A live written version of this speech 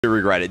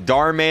regret it.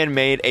 Darman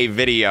made a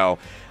video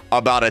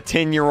about a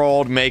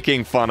 10-year-old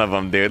making fun of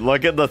him, dude.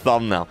 Look at the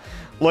thumbnail.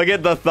 Look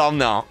at the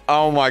thumbnail.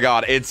 Oh my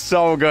god, it's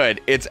so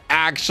good. It's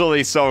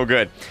actually so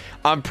good.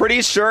 I'm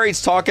pretty sure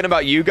he's talking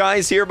about you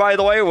guys here, by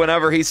the way.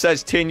 Whenever he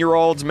says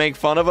 10-year-olds make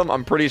fun of him,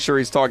 I'm pretty sure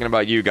he's talking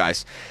about you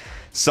guys.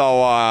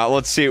 So,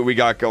 let's see what we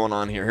got going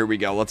on here. Here we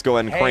go. Let's go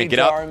ahead and crank it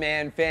up. Hey,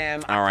 Darman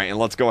fam. All right, and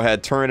let's go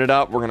ahead, turn it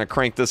up. We're going to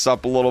crank this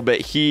up a little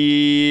bit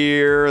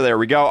here. There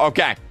we go.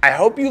 Okay. I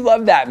hope you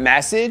love that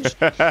message.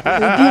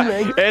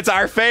 It's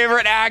our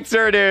favorite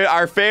actor, dude.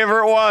 Our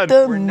favorite one.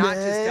 We're not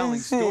just telling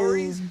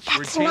stories.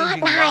 That's not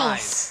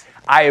nice.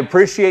 I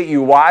appreciate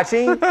you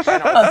watching, and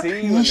I'll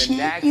see you in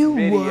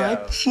the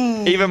next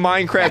video. Even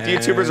Minecraft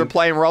YouTubers are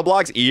playing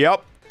Roblox.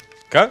 Yep.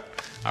 Okay.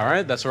 All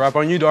right, that's a wrap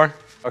on you, Dhar.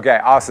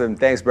 Okay, awesome.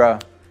 Thanks, bro.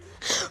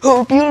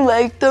 Hope you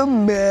like the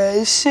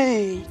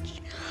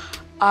message.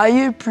 I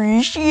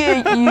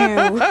appreciate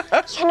you.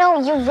 You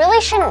know, you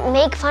really shouldn't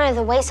make fun of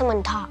the way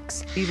someone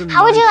talks.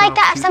 How would you like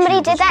that if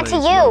somebody did that to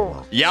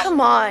you? Yep. Come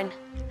on.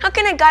 How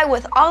can a guy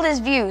with all his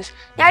views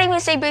not even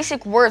say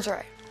basic words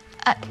right?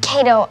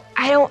 Kato,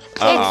 I don't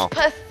think... It's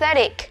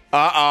pathetic.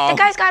 Uh-oh. The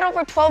guy's got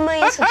over 12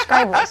 million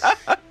subscribers.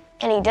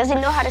 And he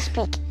doesn't know how to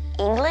speak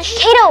English?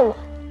 Kato,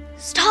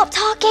 stop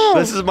talking.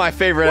 This is my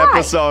favorite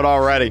episode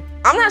already.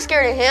 I'm not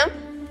scared of him.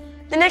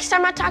 The next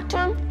time I talk to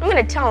him, I'm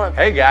gonna tell him.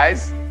 Hey,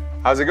 guys.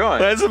 How's it going?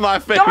 This is my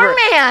favorite.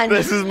 Darman!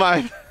 This is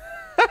my...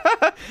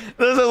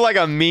 This is like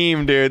a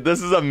meme, dude.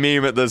 This is a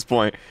meme at this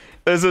point.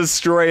 This is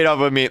straight up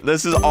a meme.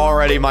 This is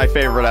already my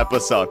favorite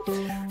episode.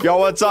 Yo,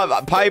 what's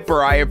up,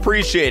 Piper? I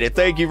appreciate it.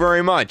 Thank you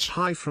very much.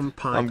 Hi from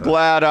Piper. I'm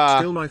glad.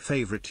 Still my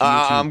favorite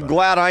YouTuber. I'm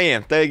glad I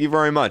am. Thank you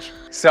very much.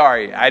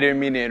 Sorry, I didn't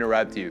mean to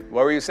interrupt you.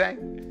 What were you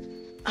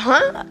saying?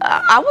 Huh?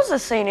 I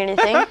wasn't saying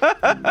anything.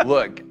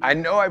 Look, I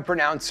know I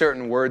pronounce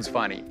certain words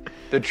funny.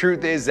 The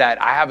truth is that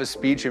I have a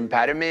speech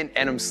impediment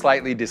and I'm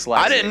slightly dyslexic.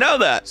 I didn't know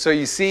that. So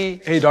you see...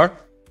 Hey, Dhar.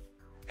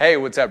 Hey,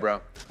 what's up,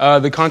 bro?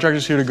 The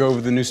contractor's here to go over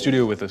the new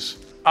studio with us.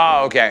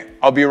 Oh, okay.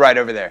 I'll be right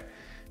over there.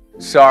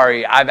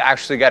 Sorry, I've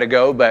actually got to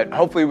go, but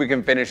hopefully we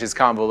can finish this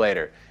convo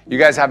later. You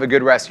guys have a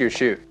good rest of your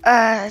shoot.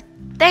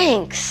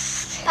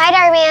 Thanks. Bye,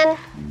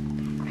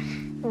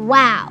 Darman.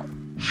 Wow.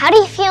 How do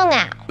you feel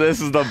now? This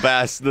is the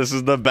best. This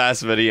is the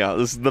best video.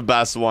 This is the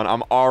best one.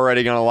 I'm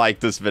already gonna like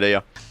this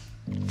video.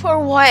 For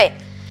what?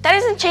 That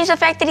doesn't change the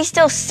fact that he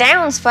still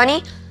sounds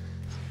funny.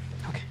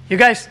 Okay, you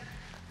guys,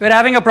 we're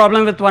having a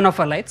problem with one of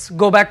our lights.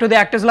 Go back to the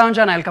actors lounge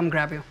and I'll come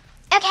grab you.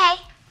 Okay.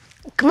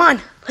 Come on,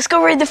 let's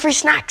go raid the free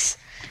snacks.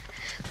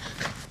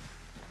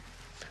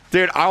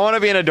 Dude, I want to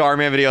be in a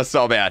Darman video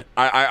so bad.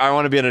 I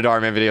want to be in a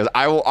Darman video.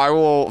 I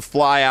will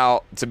fly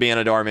out to be in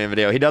a Darman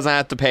video. He doesn't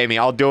have to pay me.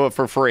 I'll do it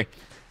for free.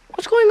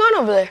 What's going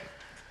on over there?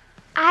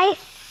 I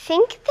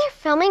think they're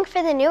filming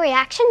for the new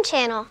reaction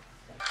channel.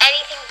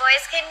 Anything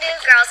boys can do,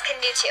 girls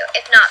can do too,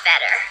 if not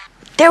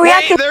better. They're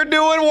reacting. They're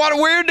doing what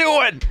we're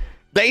doing.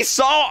 They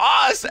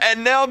saw us,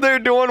 and now they're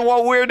doing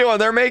what we're doing.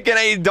 They're making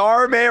a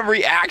Darman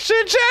reaction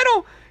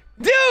channel?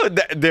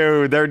 Dude,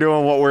 they're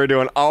doing what we're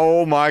doing.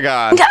 Oh my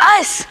god. To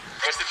us.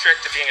 What's the trick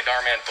to being a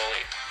Darman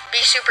bully? Be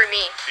super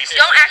mean.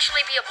 Don't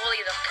actually be a bully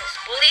though, because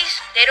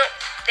bullies, they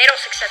don't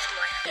success in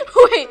life.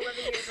 Wait,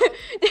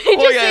 did he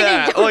just say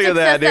they don't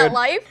success at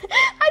life?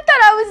 I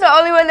thought I was the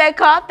only one that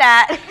caught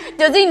that.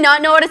 Does he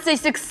not know how to say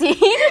succeed?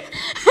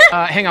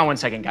 Hang on one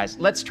second, guys.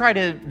 Let's try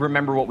to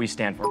remember what we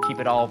stand for. Keep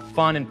it all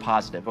fun and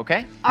positive,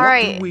 okay? All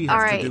right. What do we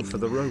have to do for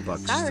the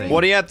Robux thing?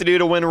 What do you have to do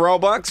to win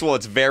Robux? Well,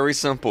 it's very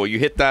simple. You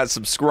hit that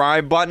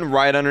subscribe button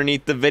right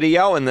underneath the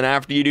video, and then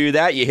after you do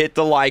that, you hit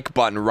the like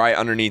button right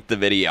underneath the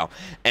video.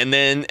 And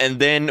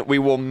then we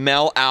will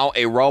mail out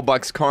a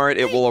Robux card.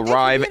 It will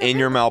arrive in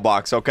your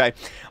mailbox, okay?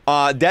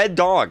 Dead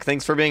Dog,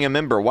 thanks for being a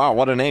member. Wow,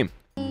 what a name.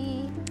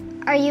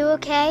 Are you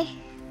okay?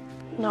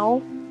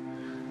 No.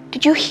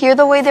 Did you hear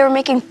the way they were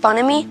making fun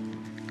of me?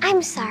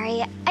 I'm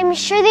sorry. I'm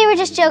sure they were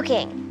just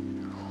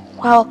joking.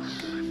 Well,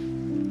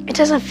 it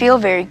doesn't feel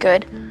very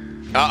good.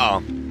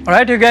 Uh-oh. All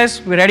right, you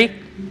guys, we ready?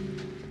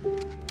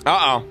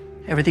 Uh-oh.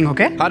 Everything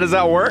okay? How does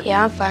that work?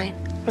 Yeah, I'm fine.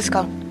 Let's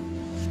go.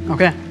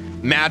 Okay.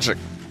 Magic.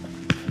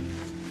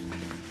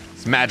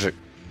 It's magic.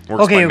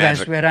 Works Okay, by you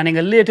magic. guys, we're running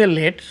a little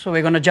late, so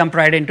we're gonna jump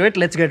right into it.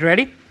 Let's get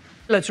ready.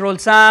 Let's roll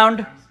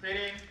sound.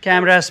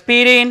 Camera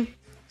speeding.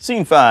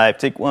 Scene 5,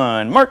 take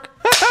 1, mark.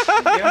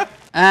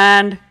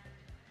 And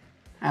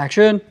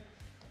action.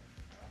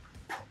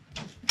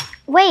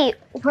 Wait,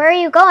 where are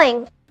you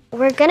going?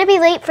 We're gonna be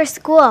late for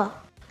school.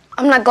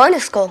 I'm not going to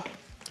school.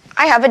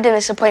 I have a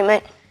dentist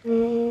appointment.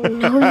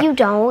 No, you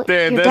don't.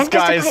 Dude, Your this dentist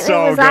guy is appointment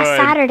so was last good.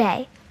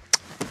 Saturday.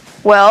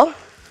 Well,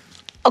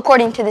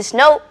 according to this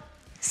note,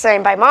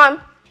 signed by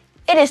Mom,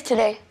 it is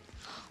today.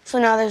 So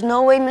now there's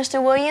no way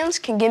Mr. Williams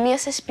can give me a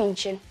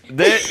suspension.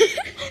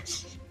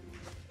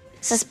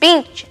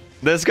 Suspension.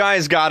 This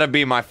guy's got to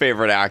be my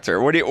favorite actor.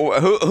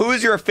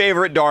 Who's your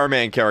favorite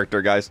Darman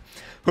character, guys?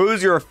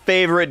 Who's your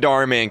favorite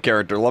Darman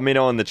character? Let me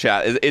know in the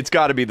chat. It's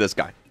got to be this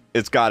guy.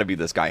 It's got to be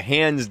this guy.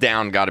 Hands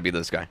down, got to be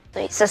this guy.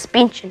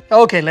 Suspension.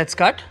 Okay, let's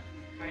cut.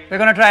 We're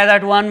gonna try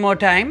that one more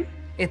time.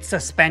 It's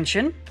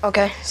suspension.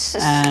 Okay.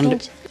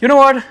 And you know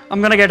what?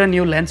 I'm gonna get a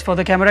new lens for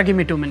the camera. Give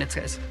me 2 minutes,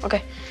 guys.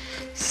 Okay.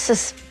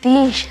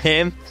 Suspension.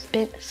 Him?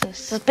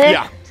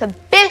 Yeah.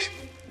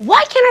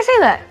 Why can't I say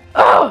that?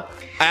 Oh.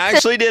 I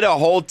actually did a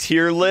whole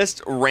tier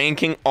list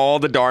ranking all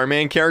the Dhar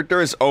Man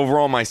characters over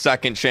on my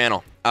second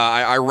channel.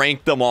 I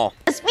ranked them all.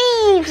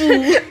 Careful,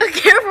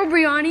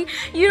 Brianni.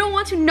 You don't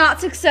want to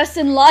not success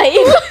in life.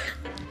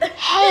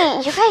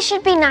 Hey, you guys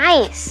should be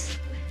nice.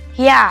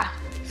 Yeah.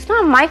 It's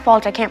not my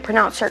fault I can't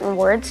pronounce certain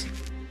words.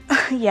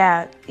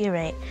 Yeah, you're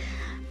right.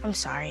 I'm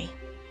sorry.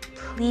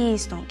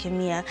 Please don't give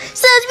me a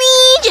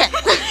suspension.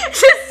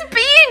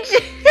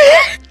 Suspension.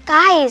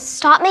 Guys,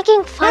 stop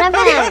making fun of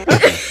him.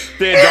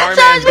 Dude, Dhar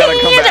Man's gotta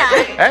come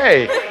back.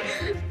 Hey.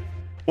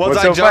 Was What's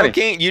I so funny?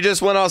 joking? You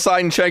just went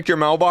outside and checked your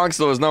mailbox.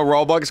 There was no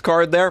Robux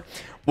card there.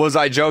 Was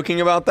I joking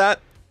about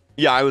that?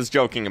 Yeah, I was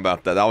joking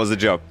about that. That was a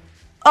joke.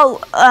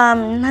 Oh,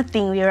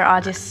 nothing. We were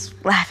all just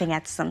laughing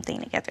at something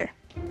together.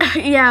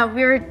 Yeah,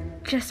 we were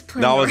just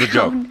playing That was a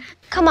joke.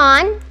 Come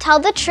on, tell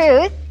the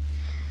truth.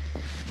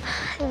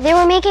 They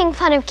were making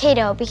fun of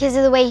Kato because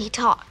of the way he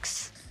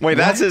talks. Wait,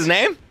 that's his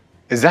name?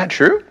 Is that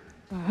true?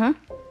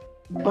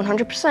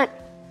 100%.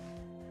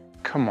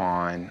 Come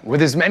on.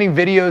 With as many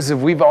videos as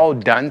we've all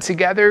done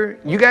together,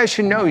 you guys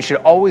should know you should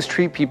always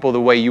treat people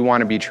the way you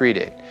want to be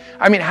treated.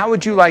 I mean, how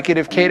would you like it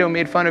if Kato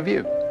made fun of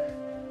you?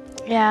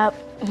 Yeah,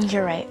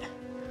 you're right.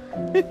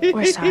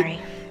 We're sorry.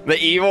 The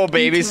evil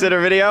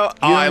babysitter video?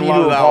 Oh, You I don't need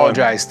love to that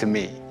apologize to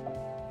me.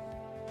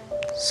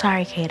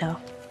 Sorry, Kato.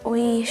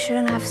 We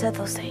shouldn't have said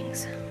those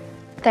things.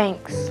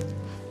 Thanks.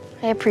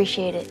 I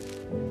appreciate it.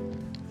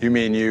 You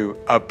mean you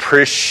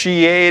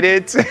appreciate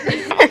it?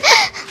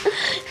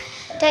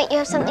 Don't you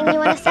have something you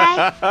want to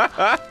say?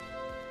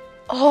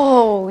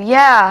 Oh,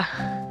 yeah.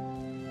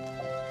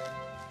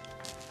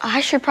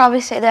 I should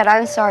probably say that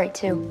I'm sorry,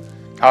 too.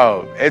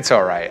 Oh, it's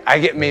all right. I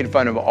get made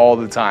fun of all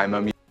the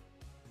time.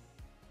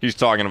 He's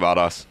talking about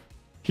us.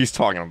 He's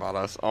talking about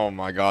us. Oh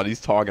my God,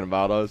 he's talking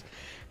about us.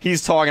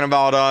 He's talking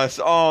about us.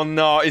 Oh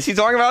no, is he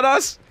talking about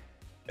us?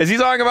 Is he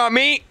talking about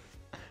me?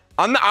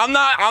 I'm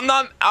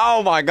not.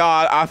 Oh my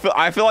God,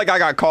 I feel like I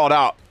got called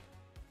out.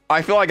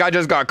 I feel like I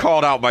just got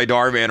called out by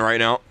Dhar Man right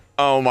now.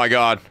 Oh my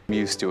God. I'm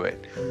used to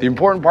it. The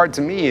important part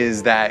to me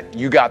is that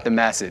you got the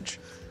message.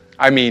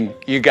 I mean,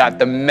 you got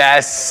the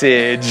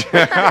message.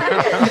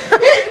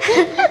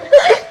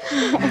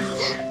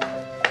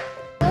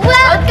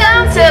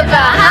 Welcome to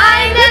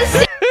Behind the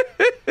Scenes.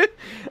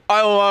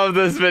 I love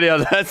this video.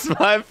 That's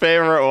my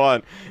favorite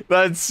one.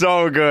 That's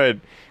so good.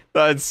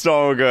 That's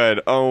so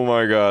good. Oh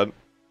my God.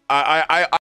 I